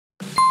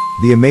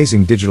The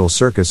amazing digital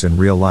circus in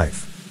real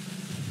life.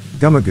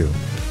 Gumagoo.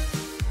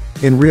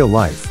 In real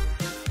life.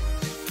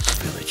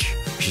 Village.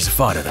 She's a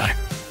fighter though.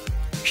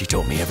 She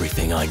taught me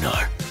everything I know.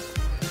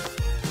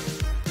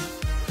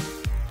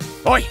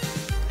 Oi!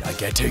 Don't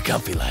get too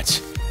comfy,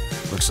 lads.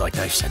 Looks like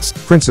they've sensed.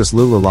 Princess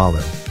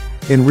Lulalalu.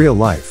 In real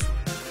life.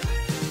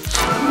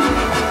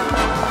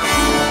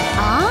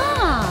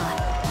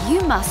 Ah,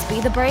 you must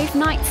be the brave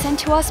knight sent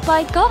to us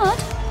by God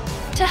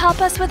to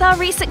help us with our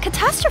recent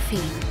catastrophe.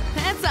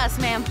 That's us,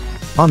 ma'am.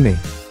 Omni.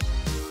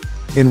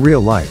 In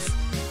real life.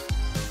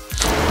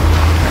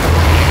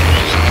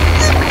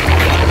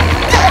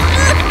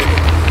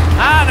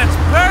 Ah, that's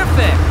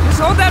perfect! Just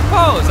hold that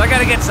pose, I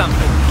gotta get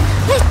something.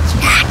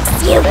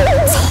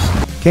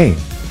 Kane.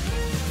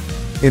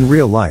 In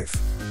real life.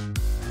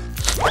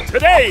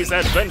 Today's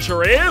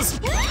adventure is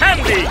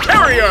Candy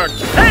Carrier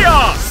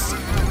Chaos!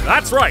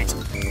 That's right,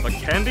 the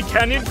Candy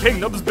Canyon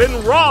Kingdom's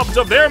been robbed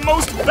of their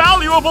most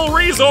valuable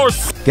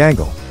resource!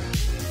 Gangle.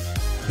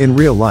 In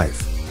real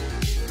life.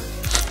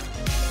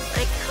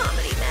 My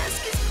comedy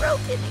mask is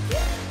broken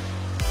again.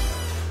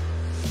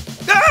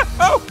 Ah!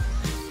 Oh!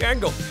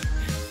 Gangle,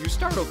 you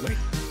startled me.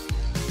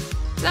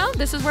 So,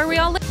 this is where we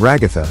all live.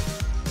 Ragatha.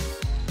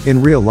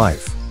 In real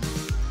life.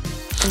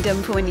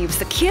 Kingdom for when you've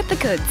secured the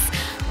goods.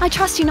 I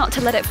trust you not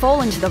to let it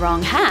fall into the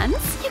wrong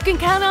hands. You can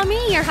count on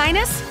me, Your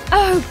Highness.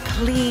 Oh,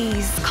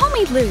 please. Call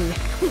me Lou.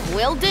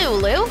 Will do,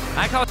 Lou.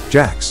 I call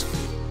Jax.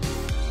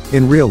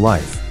 In real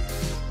life.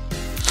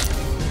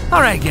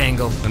 Alright,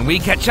 Gangle, when we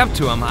catch up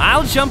to him,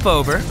 I'll jump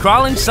over,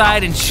 crawl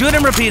inside, and shoot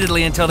him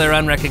repeatedly until they're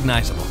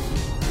unrecognizable.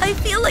 I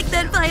feel like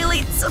that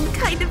violates some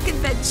kind of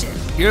convention.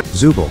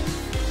 Zooble.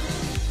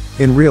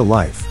 In real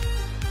life.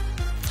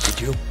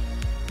 Did you?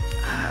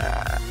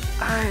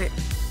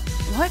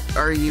 What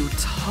are you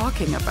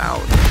talking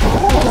about?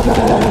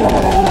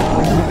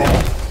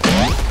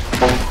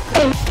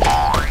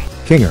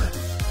 Kinger.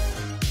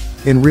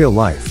 In real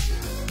life.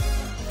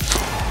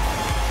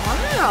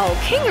 Wow,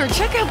 Kinger,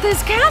 check out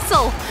this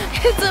castle.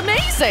 It's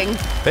amazing.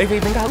 They've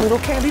even got little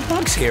candy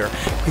bugs here.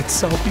 It's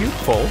so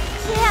beautiful.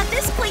 Yeah,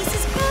 this place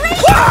is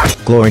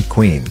great. Glowing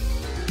Queen.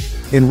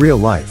 In real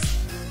life.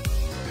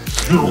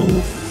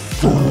 You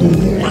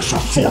foolish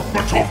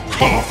assortment of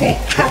colorful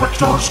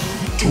characters!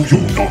 Do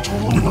you not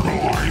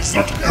realize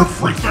that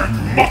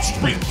everything must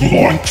be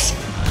gloinks?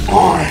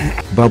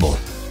 Bubble.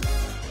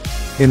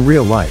 In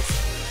real life.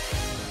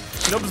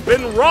 Kingdom's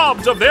been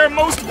robbed of their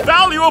most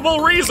valuable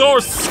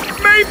resource,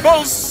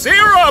 maple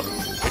syrup!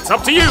 It's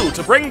up to you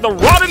to bring the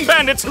rotten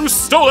bandits who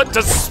stole it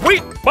to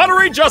sweet,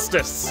 buttery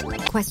justice!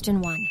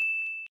 Question 1.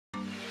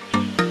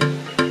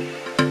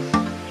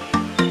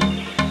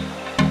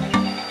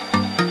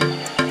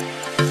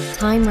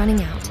 Time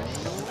running out.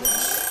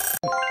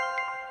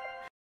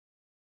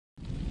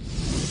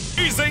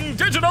 Amazing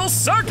Digital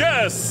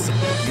Circus!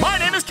 My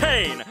name is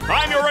Kane.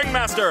 I'm your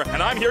ringmaster,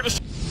 and I'm here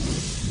to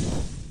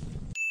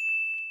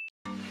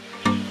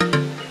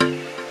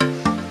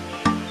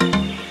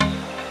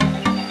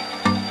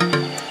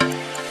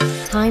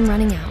Time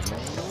running out.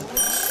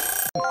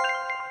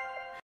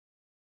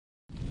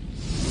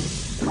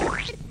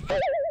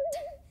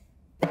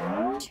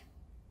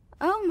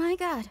 Oh my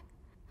god.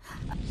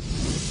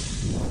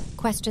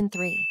 Question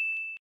 3.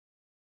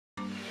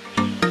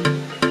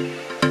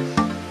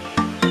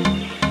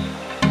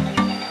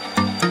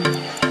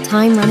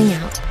 Time running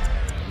out.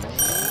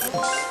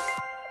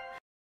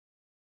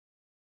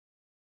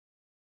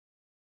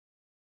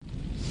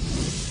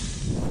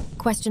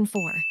 Question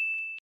 4.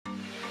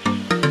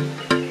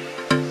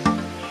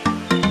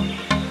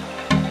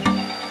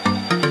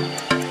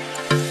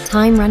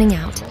 Time running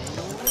out.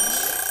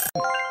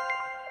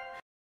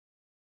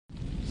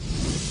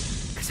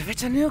 Because if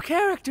it's a new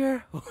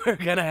character, we're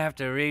gonna have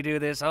to redo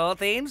this whole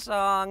theme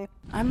song.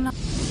 I'm not.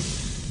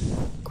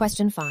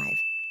 Question 5.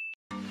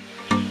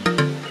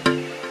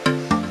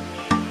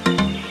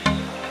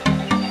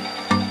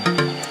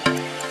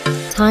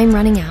 Time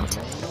running out.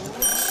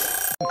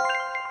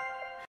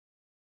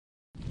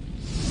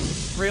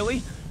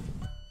 Really?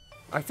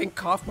 I think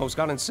Kaufmo's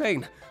gone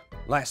insane.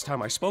 Last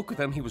time I spoke with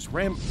him, he was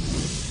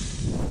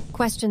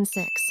Question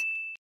 6.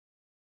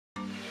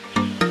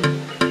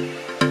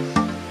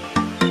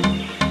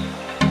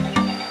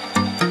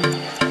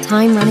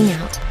 Time running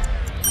out.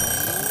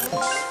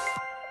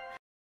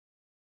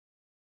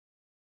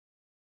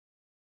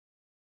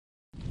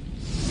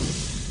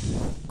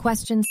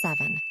 Question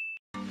 7.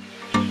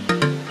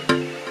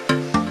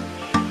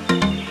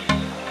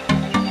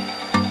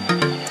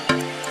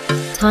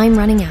 Time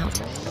running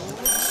out.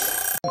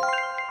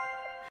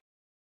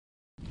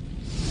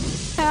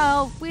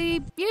 Well,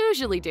 we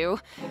usually do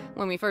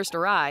when we first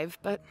arrive,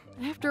 but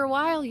after a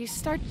while you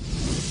start.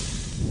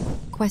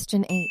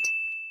 Question 8.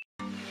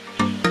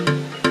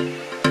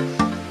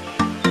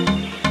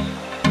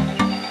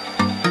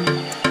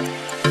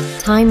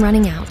 Time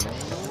running out.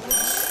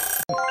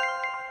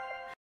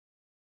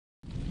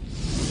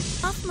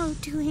 Kaufmo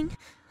doing?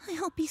 I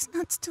hope he's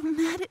not still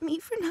mad at me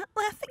for not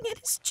laughing at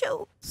his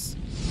jokes.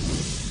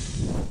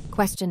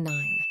 Question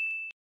 9.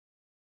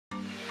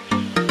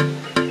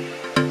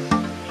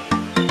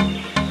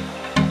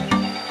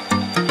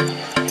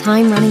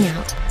 Time running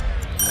out.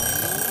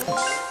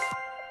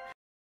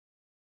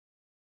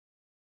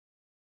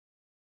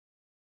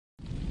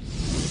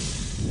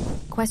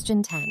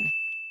 Question 10.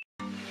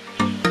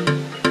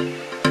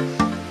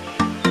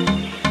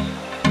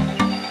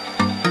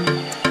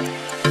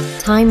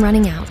 Time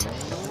running out.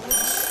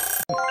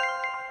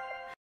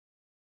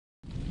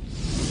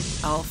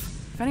 Elf,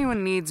 if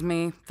anyone needs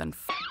me, then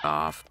f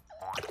off.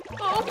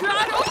 Oh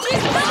God! Oh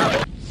jeez!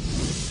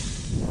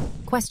 No!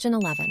 Question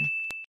 11.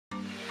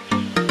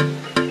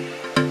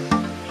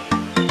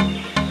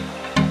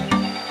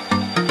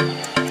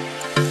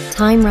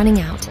 Time running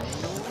out.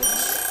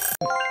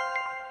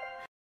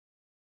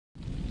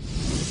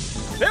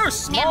 They're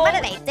small. And what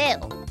do they do?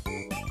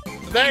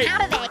 They. How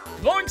do they?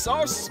 Loinks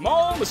are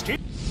small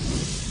mosquitoes.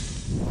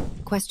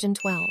 Question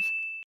 12.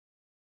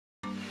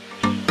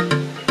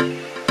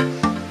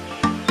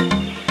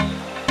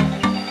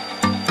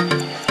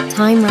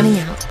 Time running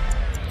out.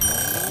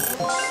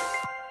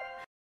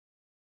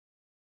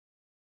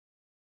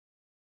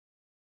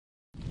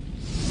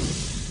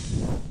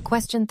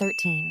 Question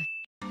 13.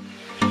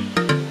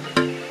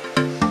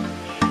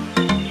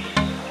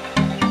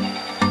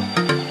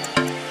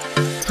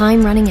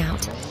 Time running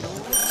out.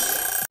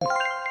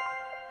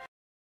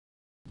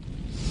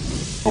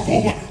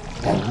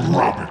 A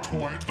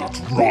rabbitoid that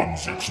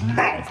runs its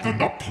mouth in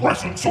the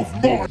presence of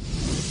noise.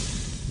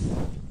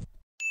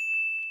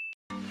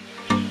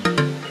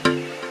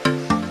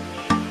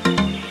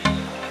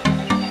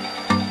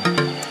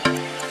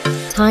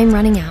 Time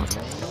running out.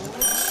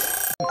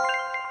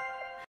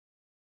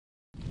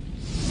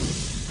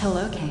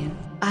 Hello, Kane.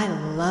 I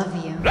love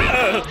you.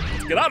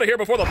 Let's get out of here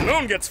before the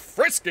moon gets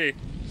frisky.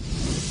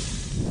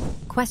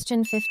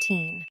 Question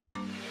 15.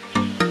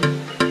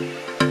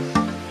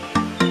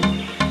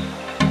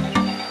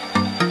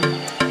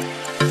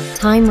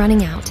 Time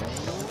running out.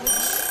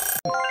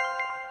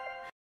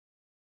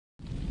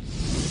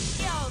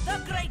 Yo, the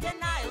great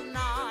and I'll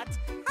not.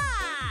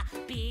 Ha!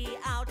 Be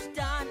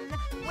outdone.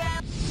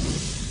 Well.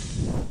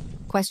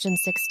 Question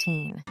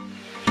 16.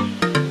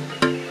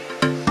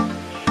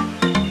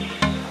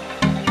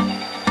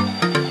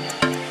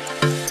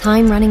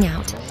 Time running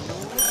out.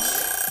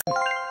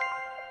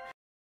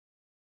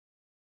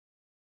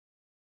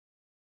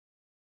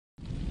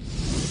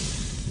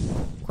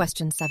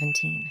 Question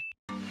 17.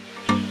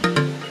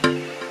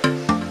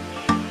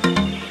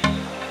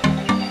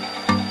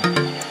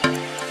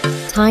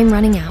 Time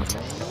running out.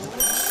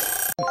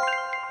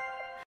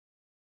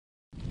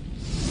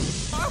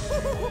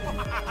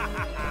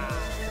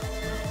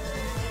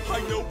 I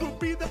know we'll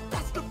be the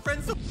best of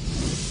friends.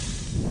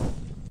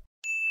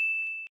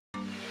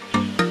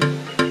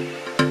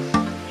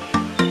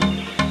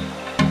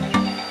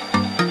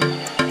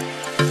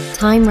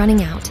 Time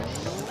running out.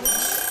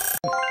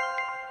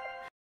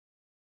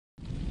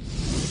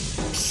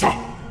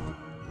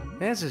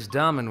 This is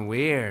dumb and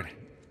weird.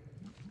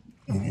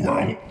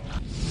 Well,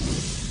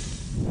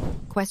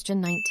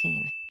 Question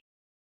 19.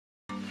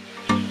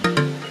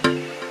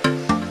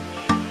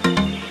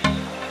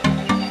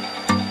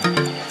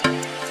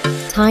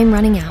 Time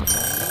running out.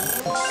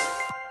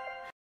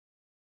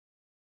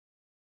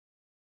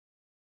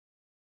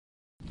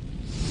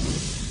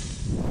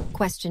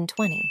 Question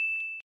 20.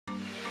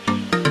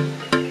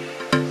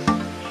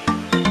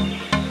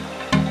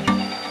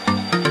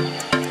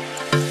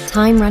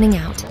 Time running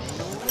out.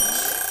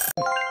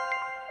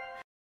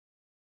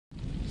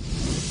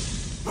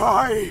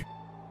 I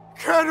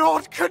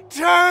cannot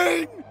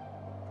contain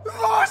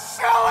the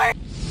silly.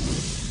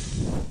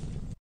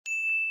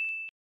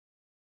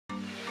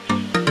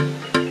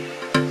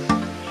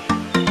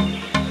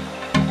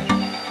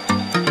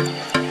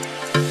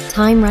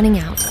 Time running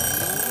out.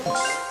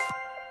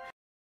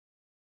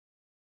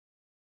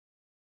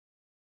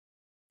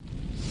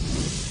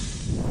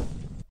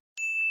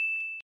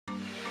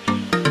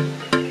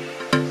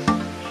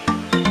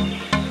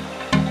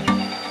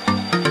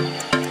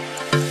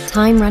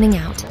 Time running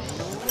out.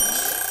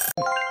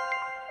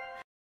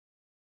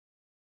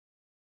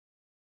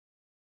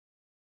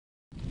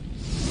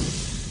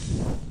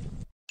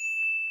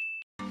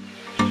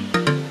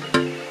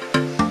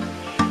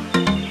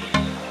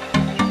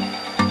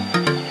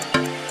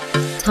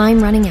 Time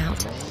running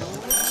out.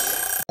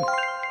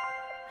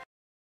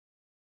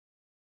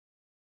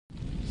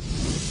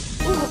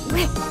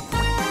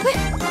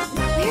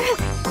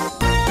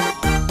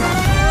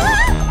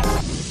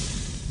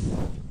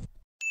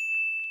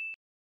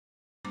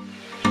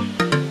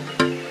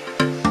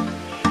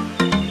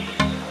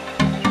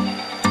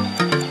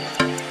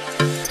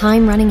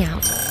 Time running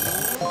out.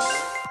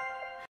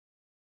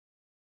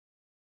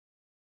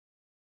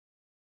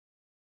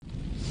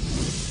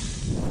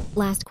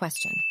 Last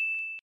question.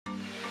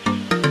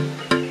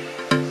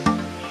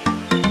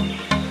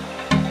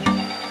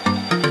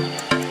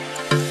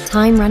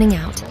 Time running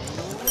out.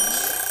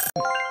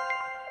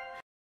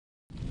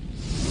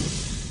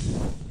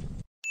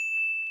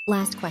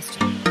 Last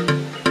question.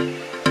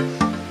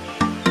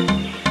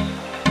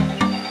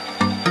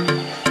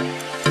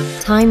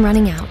 Time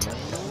running out.